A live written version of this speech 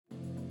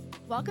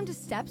Welcome to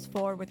Steps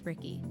Forward with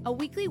Ricky, a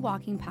weekly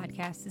walking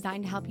podcast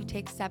designed to help you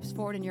take steps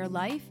forward in your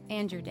life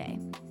and your day.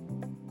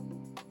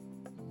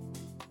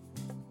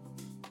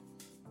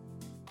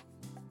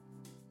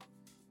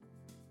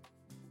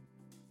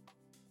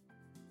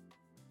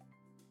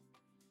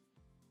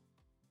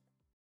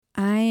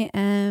 I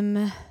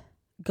am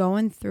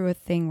going through a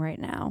thing right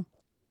now.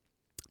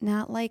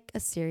 Not like a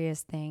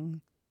serious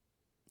thing,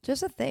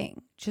 just a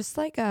thing.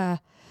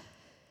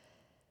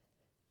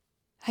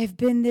 I've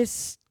been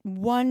this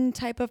one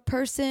type of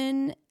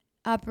person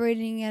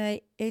operating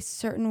in a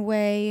certain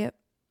way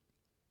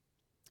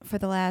for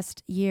the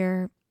last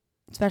year,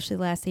 especially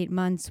the last 8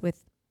 months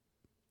with,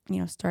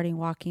 starting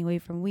walking away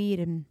from weed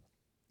and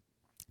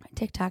my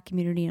TikTok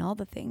community and all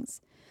the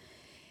things.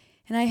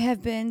 And I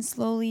have been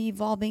slowly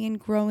evolving and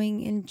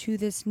growing into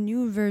this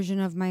new version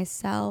of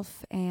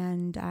myself,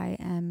 and I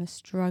am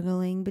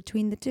struggling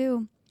between the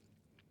two.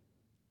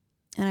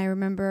 And I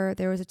remember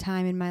there was a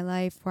time in my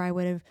life where I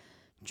would have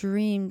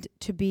dreamed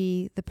to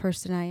be the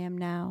person I am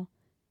now,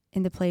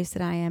 in the place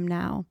that I am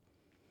now.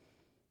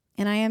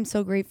 And I am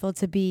so grateful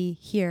to be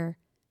here,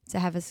 to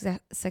have a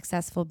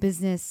successful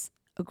business,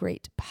 a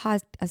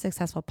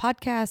successful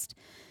podcast,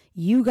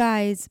 you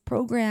guys,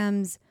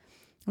 programs,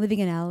 living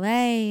in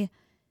LA.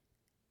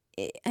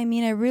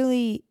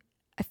 I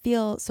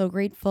feel so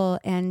grateful,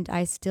 and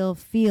I still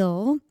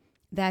feel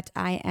that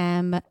I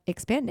am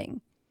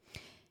expanding.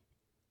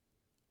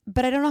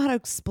 But I don't know how to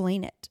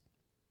explain it,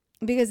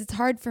 because it's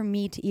hard for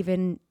me to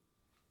even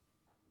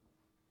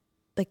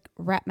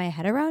wrap my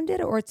head around it,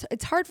 or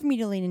it's hard for me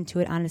to lean into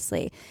it,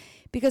 honestly,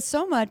 because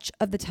so much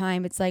of the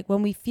time it's like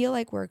when we feel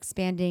like we're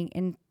expanding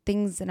and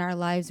things in our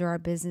lives or our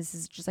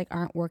businesses just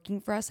aren't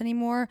working for us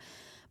anymore,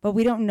 but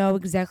we don't know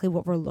exactly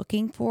what we're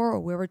looking for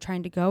or where we're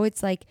trying to go.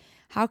 It's like,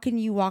 how can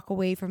you walk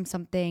away from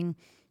something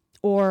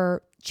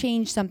or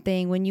change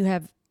something when you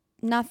have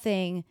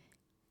nothing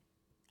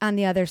on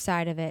the other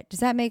side of it?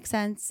 Does that make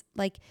sense?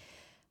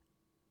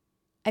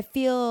 I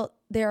feel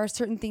there are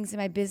certain things in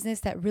my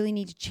business that really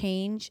need to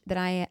change, that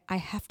I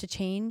have to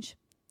change.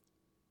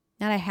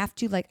 Not I have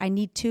to, I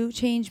need to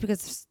change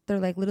because they're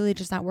literally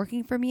just not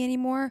working for me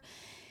anymore.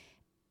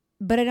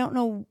 But I don't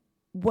know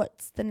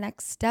what's the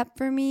next step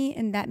for me,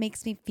 and that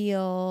makes me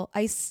feel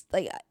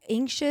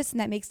anxious, and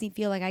that makes me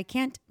feel like I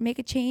can't make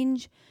a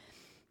change.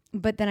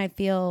 But then I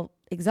feel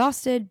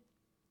exhausted.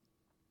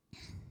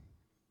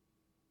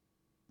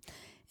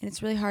 And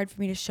it's really hard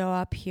for me to show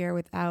up here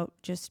without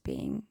just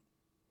being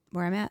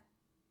where I'm at.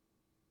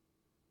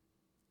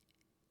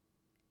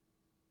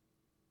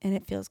 And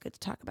it feels good to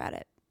talk about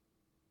it.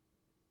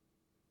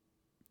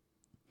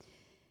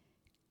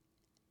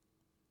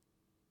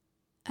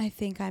 I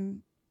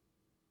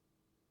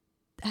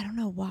don't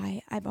know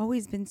why. I've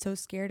always been so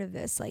scared of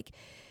this.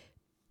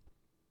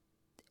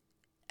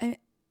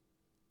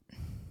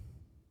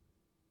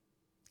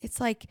 It's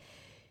like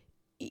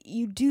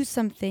you do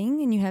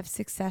something and you have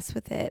success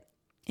with it,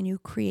 and you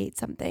create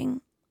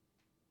something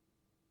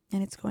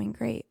and it's going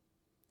great.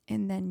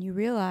 And then you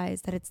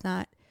realize that it's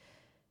not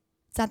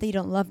that you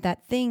don't love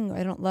that thing, or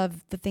I don't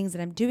love the things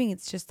that I'm doing.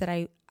 It's just that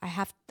I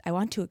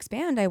want to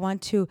expand. I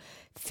want to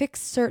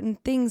fix certain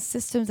things,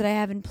 systems that I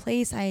have in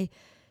place. I've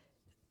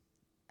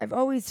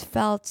always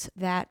felt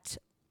that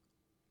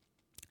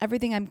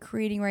everything I'm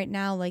creating right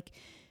now, it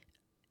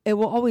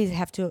will always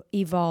have to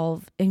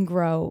evolve and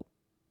grow.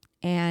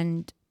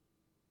 And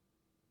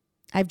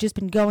I've just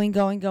been going, and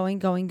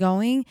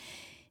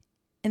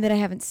that I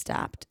haven't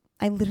stopped.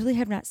 I literally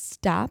have not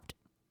stopped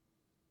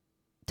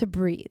to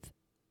breathe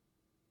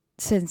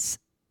since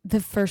the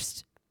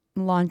first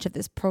launch of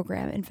this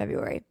program in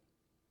February.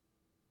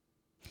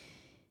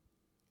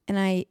 And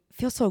I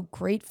feel so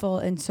grateful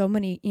in so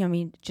many,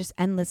 just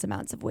endless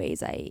amounts of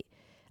ways. I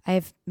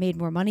have made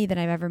more money than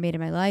I've ever made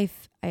in my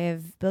life. I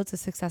have built a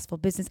successful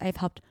business. I've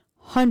helped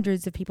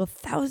hundreds of people,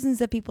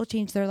 thousands of people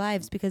change their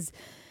lives, because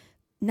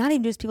not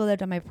even just people that have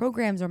done my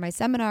programs or my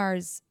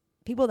seminars,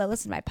 people that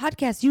listen to my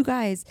podcast, you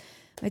guys,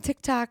 my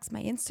TikToks,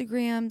 my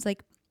Instagrams,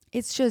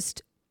 it's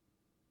just,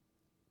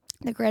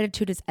 the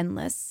gratitude is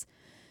endless.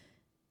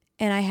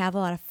 And I have a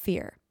lot of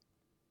fear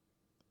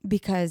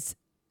because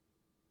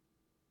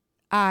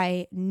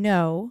I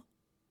know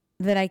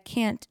that I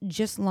can't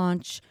just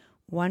launch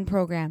one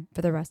program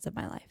for the rest of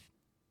my life.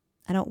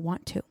 I don't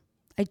want to.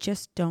 I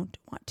just don't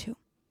want to.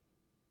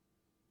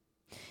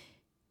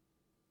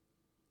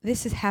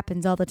 This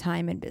happens all the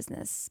time in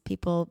business.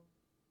 People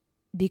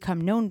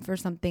become known for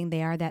something,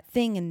 they are that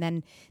thing, and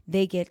then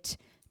they get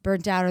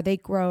burnt out, or they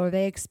grow, or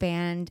they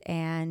expand,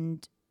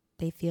 and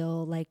they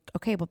feel like,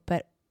 okay,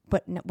 but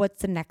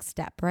what's the next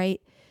step,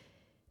 right?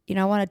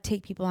 I want to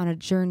take people on a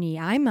journey.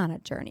 I'm on a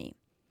journey.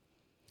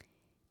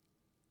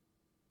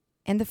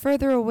 And the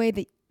further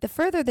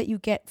that you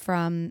get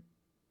from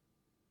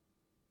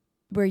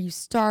where you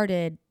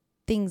started,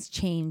 things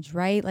change,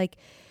 right?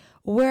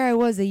 Where I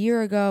was a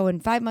year ago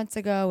and 5 months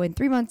ago and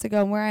 3 months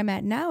ago and where I'm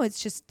at now,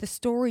 it's just the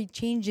story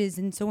changes.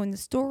 And so when the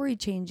story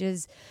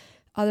changes,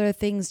 other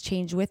things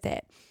change with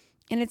it.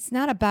 And it's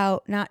not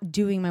about not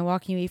doing my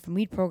walking away from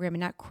weed program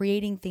and not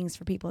creating things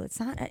for people. It's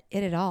not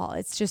it at all.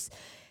 It's just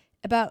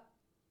about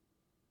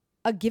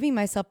giving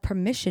myself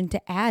permission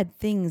to add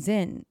things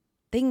in,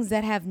 things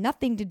that have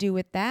nothing to do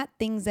with that,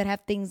 things that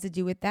have things to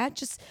do with that,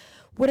 just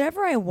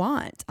whatever I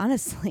want,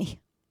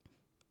 honestly.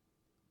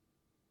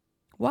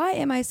 Why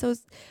am I so,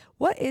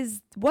 what is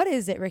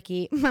it,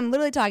 Ricky? I'm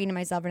literally talking to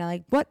myself and I'm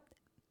like, what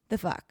the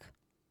fuck?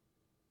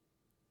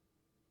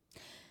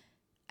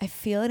 I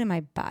feel it in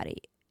my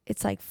body.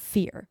 It's like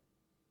fear,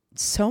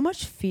 so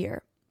much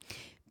fear,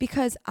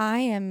 because I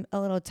am a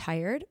little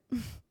tired.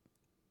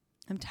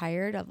 I'm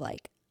tired of I'm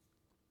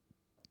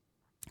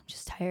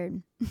just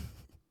tired.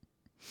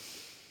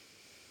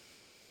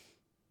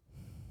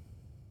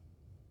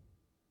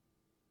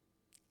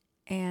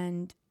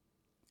 And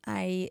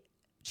I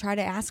try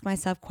to ask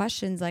myself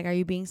questions like, are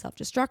you being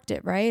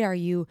self-destructive, right? Are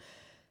you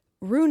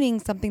ruining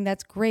something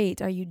that's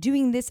great? Are you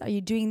doing this? Are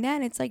you doing that?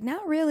 And it's like,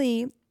 not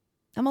really.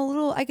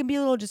 I can be a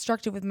little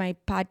destructive with my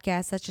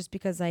podcast. That's just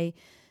because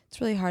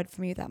it's really hard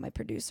for me without my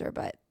producer,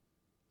 but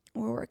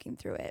we're working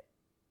through it.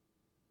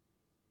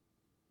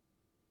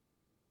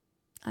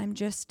 I'm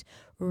just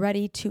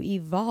ready to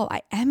evolve.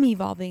 I am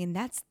evolving, and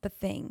that's the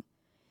thing,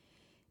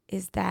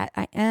 is that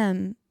I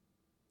am,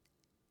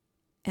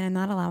 and I'm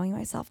not allowing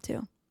myself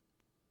to.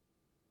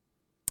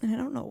 And I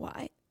don't know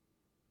why.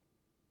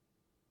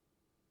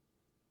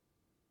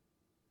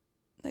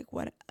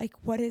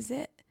 What is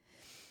it?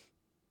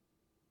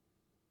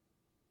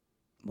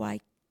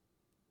 Why,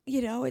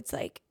 it's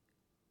like,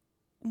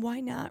 why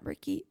not,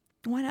 Ricky?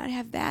 Why not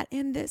have that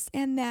and this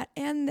and that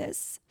and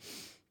this?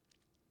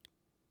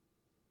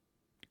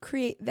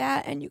 Create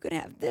that and you can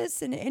have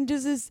this, and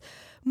does this,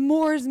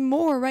 more is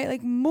more, right?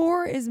 Like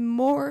more is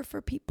more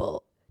for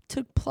people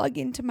to plug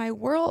into my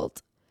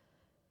world.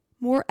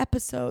 More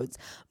episodes,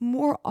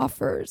 more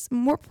offers,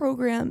 more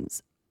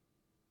programs.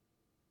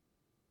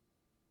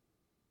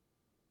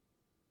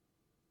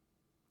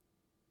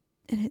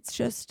 And it's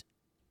just,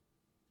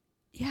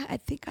 I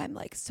think I'm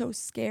like so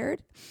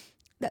scared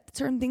that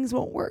certain things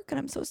won't work, and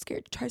I'm so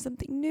scared to try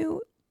something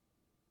new.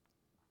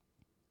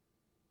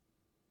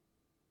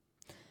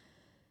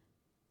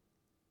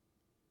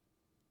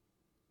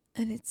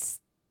 And it's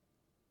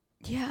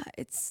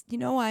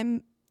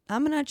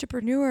I'm an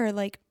entrepreneur,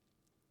 like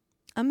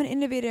I'm an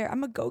innovator,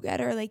 I'm a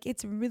go-getter. Like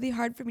it's really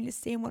hard for me to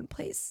stay in one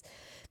place.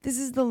 This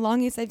is the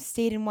longest I've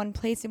stayed in one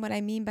place, and what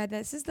I mean by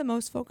this is the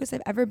most focused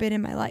I've ever been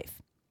in my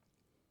life.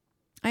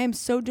 I am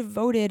so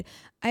devoted.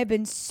 I've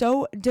been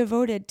so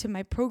devoted to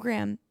my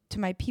program,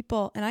 to my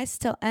people, and I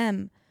still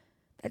am.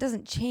 That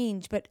doesn't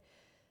change, but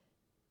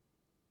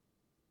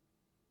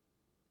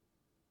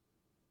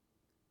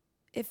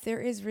if there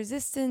is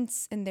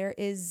resistance and there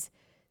is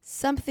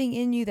something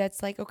in you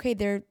that's like,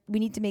 okay, we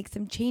need to make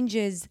some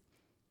changes,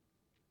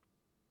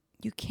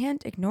 you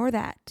can't ignore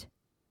that.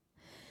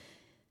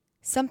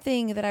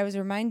 Something that I was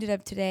reminded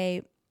of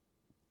today,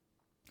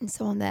 and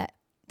someone that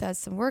does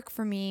some work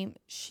for me,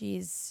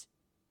 she's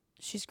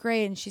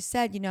great, and she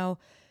said,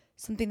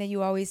 something that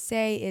you always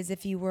say is,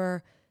 if you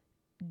were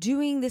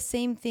doing the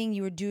same thing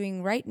you were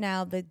doing right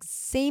now, the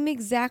same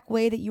exact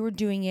way that you were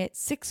doing it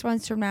 6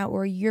 months from now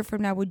or a year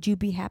from now, would you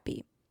be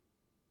happy?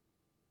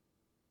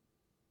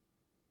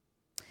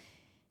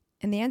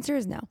 And the answer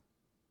is no.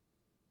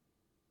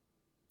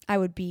 I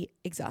would be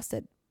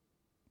exhausted.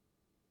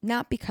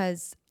 Not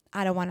because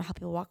I don't want to help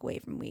people walk away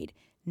from weed.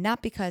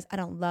 Not because I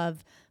don't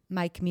love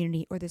my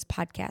community or this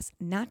podcast.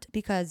 Not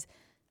because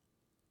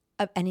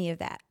of any of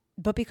that.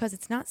 But because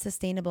it's not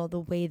sustainable the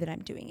way that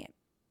I'm doing it.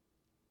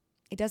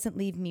 It doesn't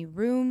leave me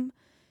room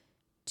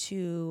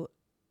to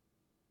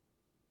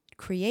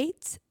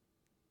create,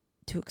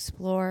 to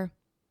explore,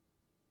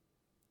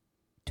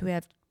 to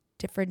have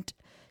different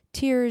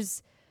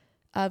tiers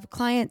of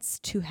clients,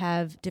 to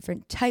have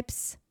different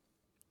types,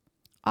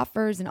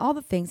 offers, and all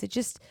the things. It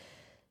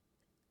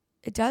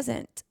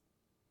doesn't.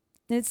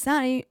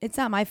 And it's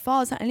not my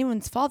fault. It's not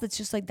anyone's fault. It's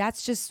just like,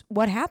 that's just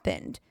what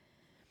happened.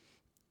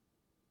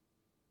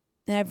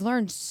 And I've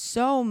learned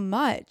so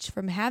much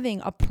from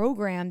having a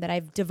program that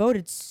I've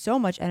devoted so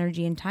much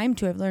energy and time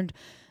to.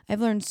 I've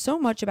learned so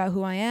much about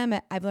who I am.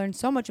 I've learned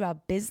so much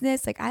about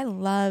business. Like, I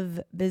love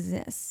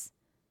business.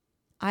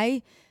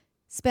 I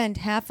spend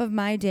half of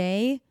my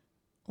day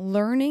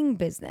learning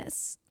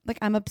business. Like,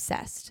 I'm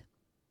obsessed.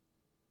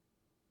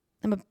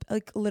 I'm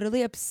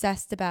literally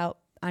obsessed about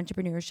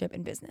entrepreneurship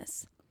and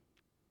business.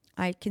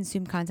 I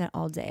consume content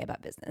all day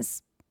about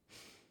business.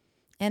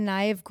 And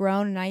I have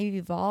grown and I've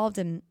evolved,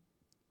 and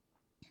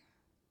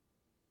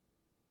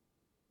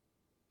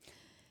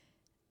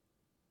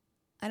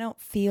I don't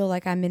feel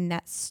like I'm in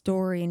that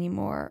story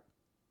anymore.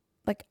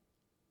 Like,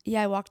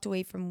 I walked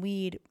away from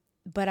weed,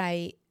 but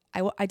I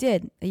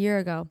did a year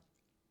ago.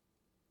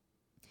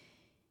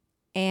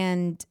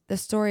 And the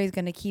story is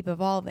going to keep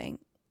evolving.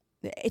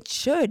 It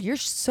should.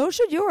 So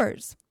should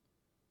yours.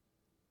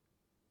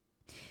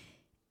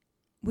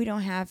 We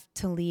don't have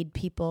to lead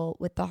people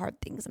with the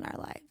hard things in our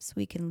lives.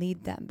 We can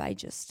lead them by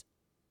just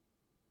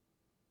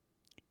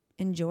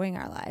enjoying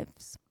our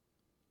lives.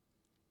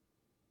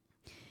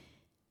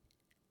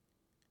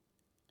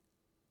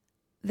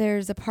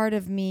 there's a part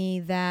of me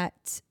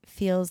that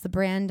feels the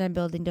brand I'm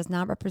building does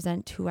not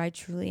represent who I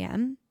truly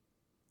am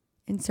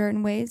in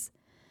certain ways.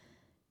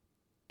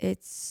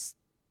 It's,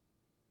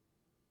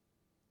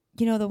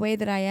 the way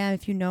that I am.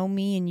 If you know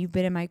me and you've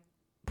been in my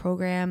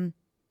program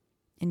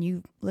and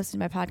you listen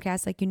to my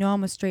podcast,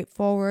 I'm a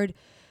straightforward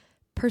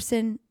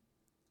person.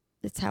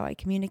 That's how I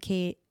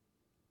communicate.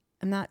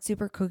 I'm not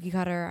super cookie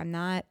cutter. I'm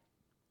a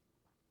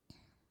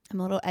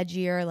little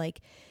edgier.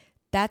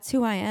 That's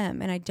who I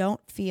am. And I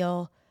don't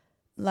feel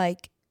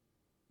like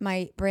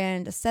my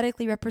brand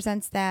aesthetically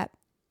represents that.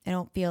 I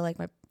don't feel like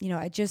I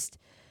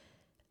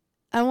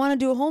want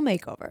to do a whole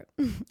makeover.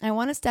 I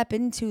want to step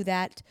into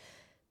that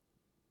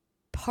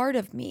part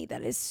of me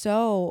that is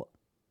so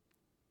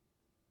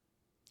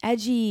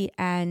edgy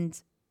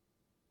and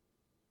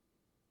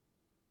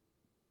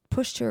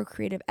pushed to a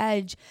creative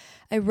edge.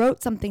 I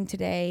wrote something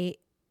today.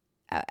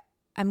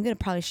 I'm going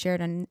to probably share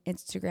it on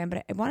Instagram,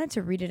 but I wanted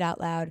to read it out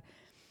loud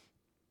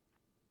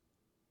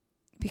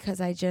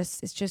because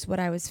it's just what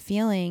I was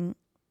feeling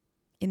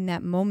in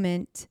that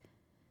moment.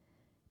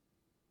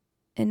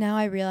 And now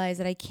I realize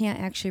that I can't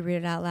actually read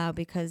it out loud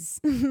because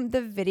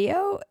the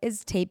video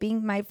is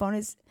taping. My phone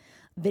is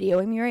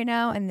videoing me right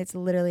now, and it's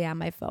literally on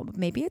my phone. But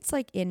maybe it's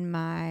in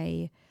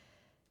my,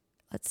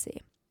 let's see.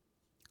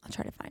 I'll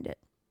try to find it.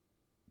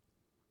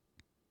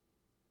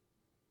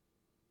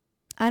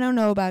 I don't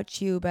know about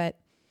you, but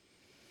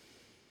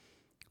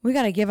we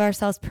got to give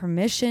ourselves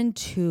permission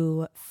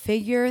to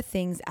figure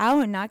things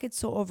out and not get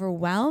so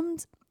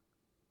overwhelmed,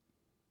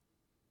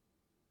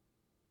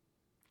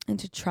 and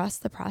to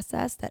trust the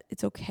process, that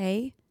it's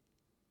okay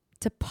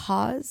to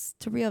pause,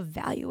 to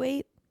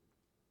reevaluate.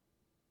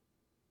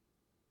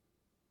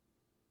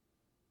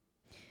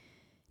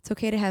 It's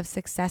okay to have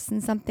success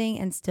in something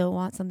and still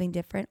want something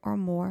different or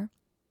more.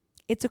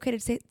 It's okay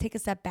to take a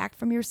step back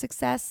from your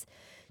success,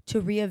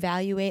 to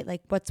reevaluate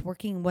what's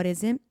working, what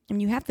isn't.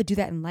 And you have to do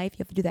that in life. You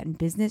have to do that in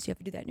business. You have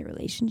to do that in your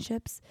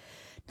relationships.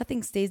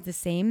 Nothing stays the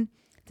same.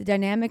 The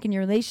dynamic in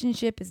your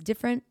relationship is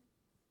different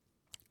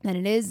than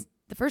it is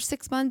the first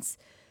 6 months,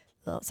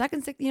 the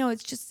second 6,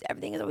 it's just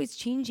everything is always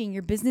changing.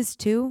 Your business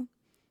too.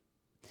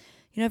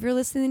 If you're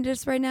listening to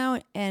this right now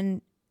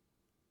and,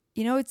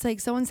 it's like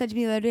someone said to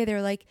me the other day, they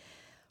were like,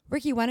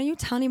 Ricky, why don't you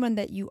tell anyone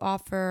that you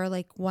offer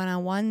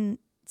one-on-one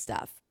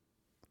stuff?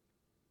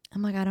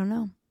 I'm like, I don't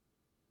know.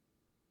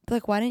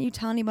 But why don't you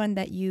tell anyone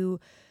that you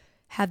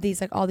have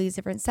these all these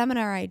different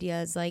seminar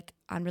ideas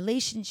on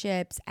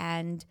relationships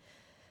and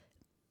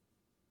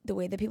the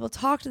way that people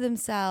talk to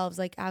themselves?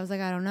 I was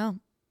like, I don't know.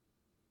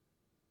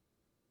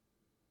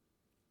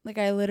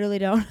 I literally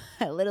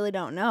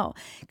don't know,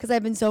 because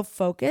I've been so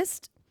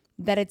focused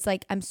that it's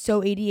I'm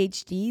so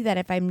ADHD that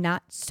if I'm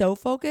not so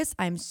focused,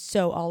 I'm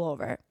so all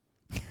over.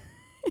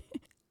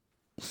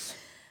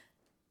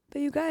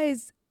 But you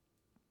guys,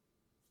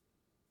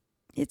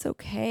 it's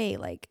okay.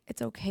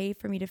 It's okay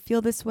for me to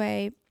feel this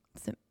way.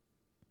 So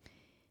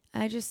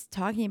I just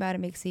talking about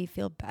it makes me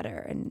feel better,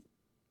 and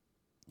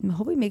I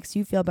hope it makes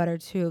you feel better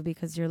too,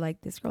 because you're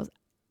this girl's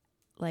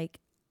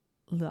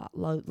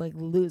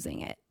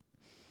losing it.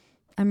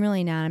 I'm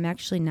really not. I'm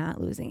actually not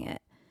losing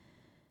it.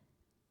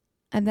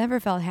 I've never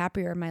felt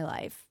happier in my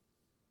life.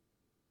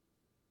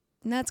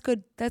 And that's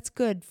good. That's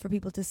good for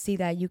people to see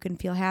that you can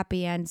feel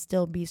happy and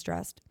still be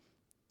stressed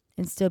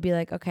and still be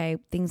okay,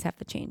 things have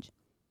to change.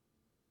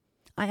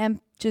 I am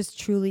just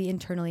truly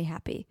internally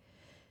happy,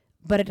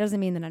 but it doesn't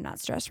mean that I'm not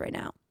stressed right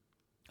now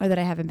or that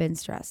I haven't been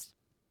stressed.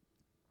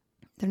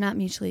 They're not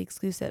mutually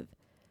exclusive.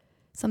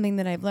 Something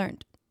that I've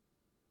learned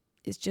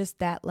is just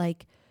that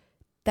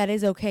that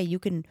is okay. You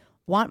can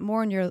want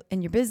more in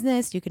your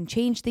business. You can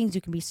change things.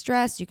 You can be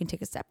stressed. You can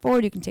take a step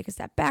forward. You can take a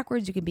step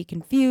backwards. You can be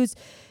confused.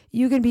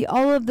 You can be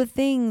all of the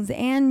things,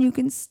 and you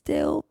can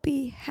still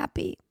be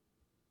happy.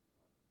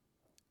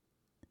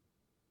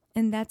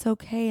 And that's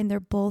okay. And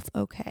they're both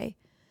okay.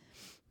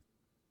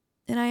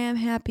 And I am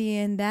happy.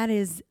 And that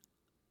is,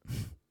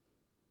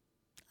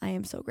 I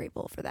am so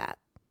grateful for that.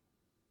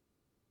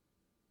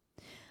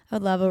 I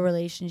would love a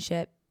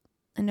relationship.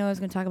 I know I was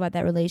going to talk about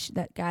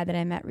that guy that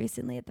I met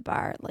recently at the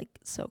bar,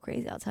 so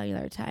crazy. I'll tell you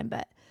another time,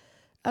 but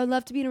I would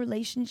love to be in a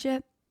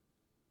relationship.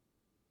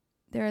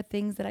 There are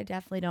things that I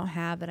definitely don't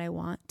have that I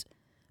want,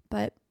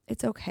 but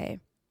it's okay.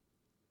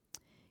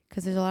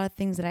 Because there's a lot of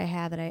things that I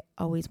have that I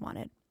always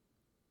wanted.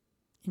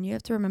 And you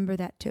have to remember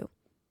that too.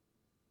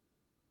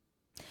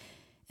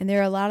 And there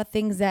are a lot of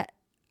things that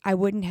I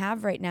wouldn't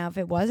have right now if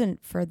it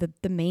wasn't for the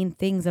main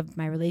things of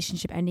my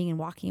relationship ending and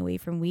walking away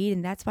from weed.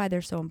 And that's why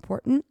they're so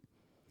important.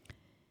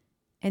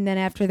 And then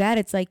after that,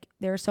 it's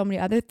there are so many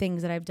other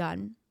things that I've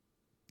done.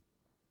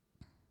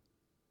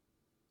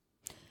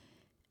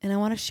 And I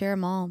want to share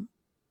them all.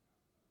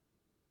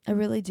 I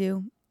really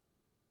do.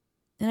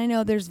 And I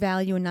know there's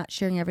value in not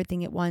sharing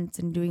everything at once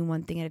and doing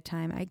one thing at a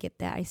time. I get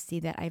that. I see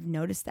that. I've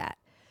noticed that.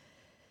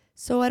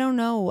 So I don't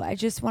know. I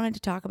just wanted to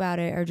talk about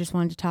it, or just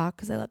wanted to talk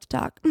because I love to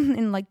talk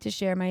and like to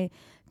share my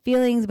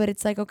feelings. But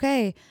it's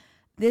okay,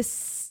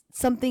 this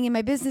something in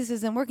my business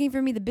isn't working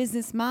for me. The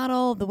business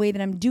model, the way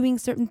that I'm doing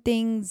certain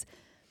things,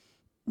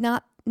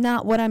 not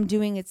not what I'm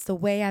doing, it's the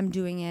way I'm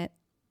doing it.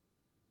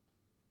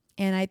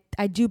 And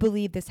I do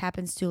believe this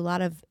happens to a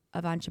lot of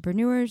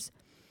entrepreneurs,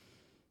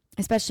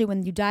 especially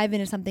when you dive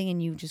into something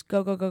and you just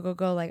go.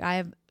 Like I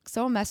have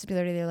someone messaged me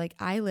the other day, they're like,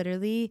 I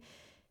literally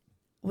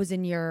was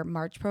in your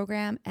March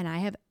program and I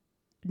have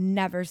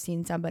never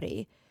seen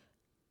somebody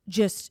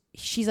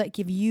she's like,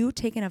 have you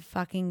taken a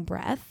fucking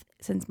breath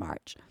since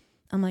March?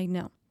 I'm like,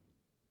 no.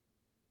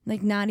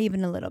 Like not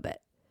even a little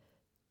bit.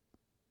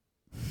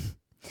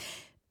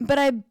 But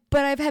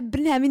I've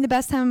been having the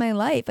best time of my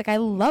life. Like I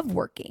love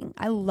working.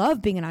 I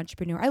love being an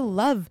entrepreneur. I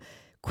love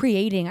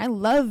creating. I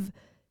love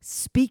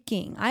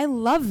speaking. I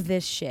love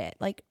this shit.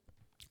 Like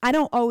I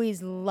don't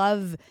always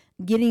love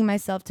getting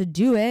myself to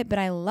do it, but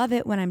I love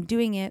it when I'm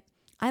doing it.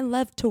 I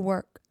love to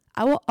work.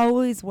 I will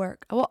always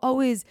work. I will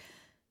always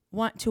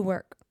want to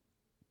work.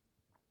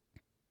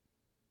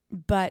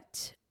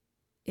 But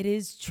it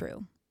is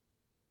true.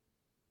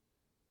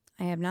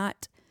 I have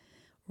not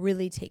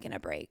really taken a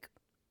break.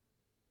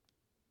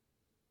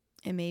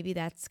 And maybe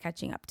that's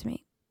catching up to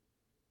me.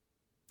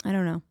 I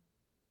don't know.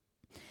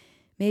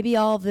 Maybe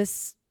all of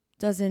this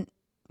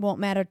won't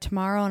matter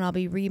tomorrow and I'll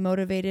be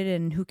remotivated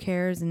and who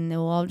cares and it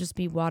will all just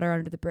be water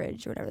under the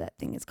bridge or whatever that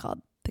thing is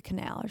called, the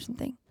canal or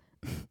something.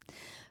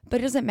 But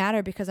it doesn't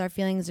matter because our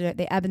feelings,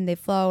 they ebb and they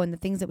flow, and the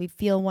things that we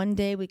feel one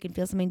day, we can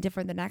feel something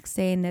different the next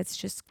day, and that's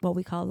just what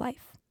we call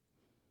life.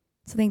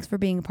 So thanks for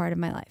being a part of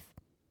my life.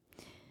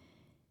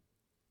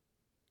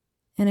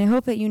 And I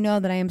hope that you know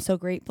that I am so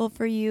grateful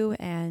for you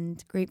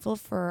and grateful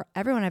for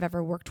everyone I've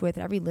ever worked with,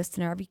 every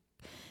listener,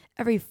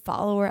 every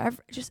follower,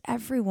 just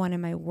everyone in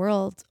my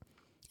world.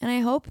 And I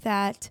hope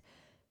that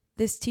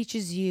this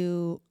teaches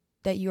you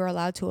that you are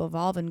allowed to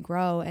evolve and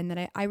grow, and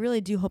that I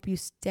really do hope you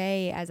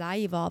stay as I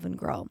evolve and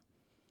grow.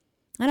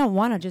 I don't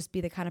want to just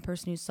be the kind of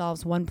person who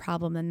solves one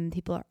problem and then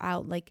people are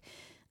out. Like,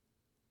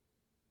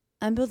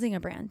 I'm building a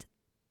brand,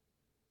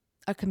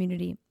 a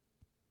community.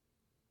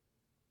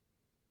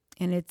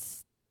 And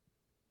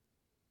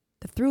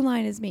the through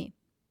line is me.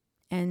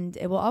 And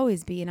it will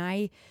always be. And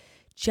I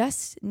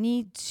just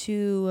need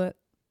to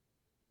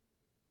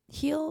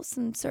heal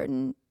some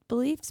certain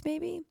beliefs,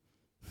 maybe,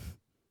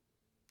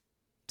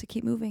 to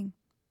keep moving.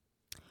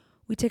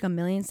 We take a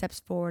million steps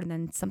forward and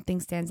then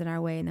something stands in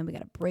our way and then we got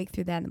to break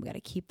through that and then we got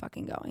to keep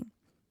fucking going.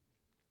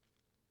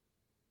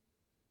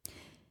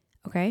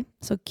 Okay?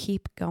 So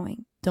keep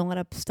going. Don't let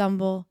a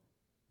stumble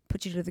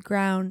put you to the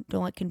ground.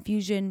 Don't let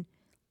confusion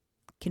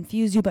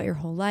confuse you about your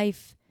whole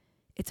life.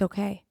 It's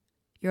okay.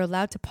 You're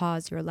allowed to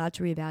pause. You're allowed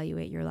to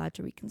reevaluate. You're allowed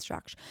to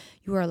reconstruct.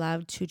 You are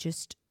allowed to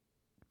just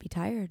be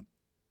tired.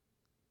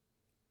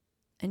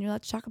 And you're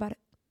allowed to talk about it.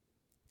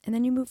 And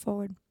then you move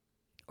forward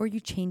or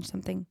you change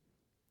something.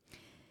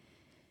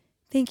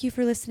 Thank you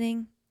for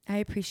listening. I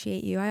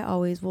appreciate you. I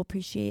always will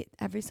appreciate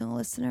every single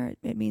listener.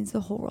 It means the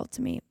whole world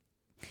to me.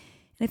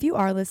 And if you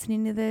are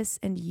listening to this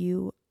and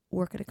you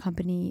work at a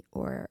company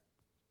or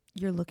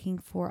you're looking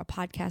for a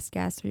podcast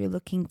guest or you're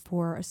looking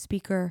for a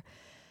speaker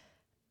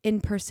in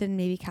person,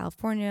 maybe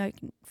California, you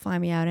can fly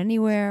me out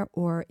anywhere.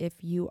 Or if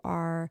you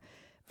are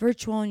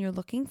virtual and you're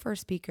looking for a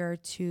speaker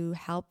to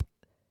help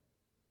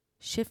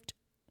shift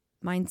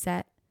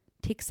mindset,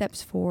 take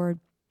steps forward,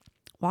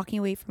 walking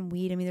away from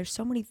weed. I mean, there's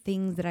so many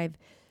things that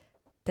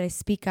I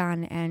speak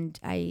on, and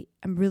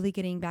I'm really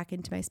getting back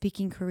into my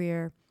speaking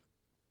career.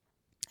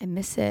 I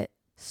miss it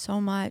so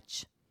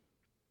much.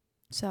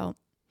 So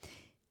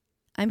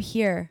I'm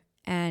here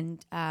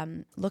and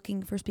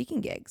looking for speaking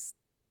gigs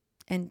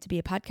and to be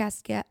a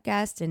podcast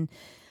guest and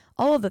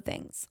all of the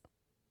things.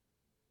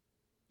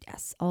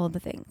 Yes, all of the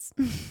things.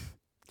 All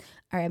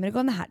right, I'm going to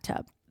go in the hot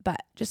tub,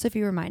 but just a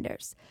few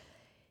reminders.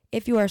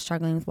 If you are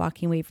struggling with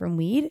walking away from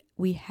weed,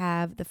 we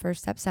have the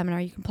First Step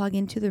seminar. You can plug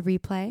into the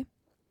replay.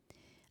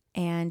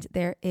 And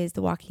there is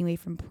the Walking Away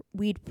from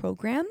Weed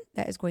program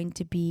that is going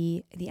to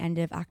be at the end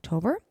of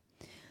October.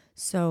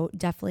 So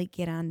definitely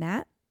get on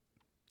that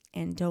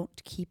and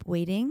don't keep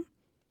waiting.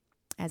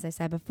 As I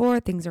said before,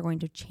 things are going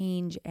to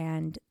change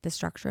and the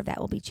structure of that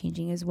will be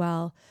changing as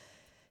well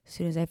as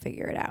soon as I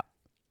figure it out.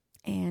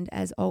 And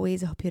as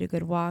always, I hope you had a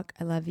good walk.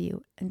 I love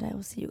you, and I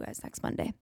will see you guys next Monday.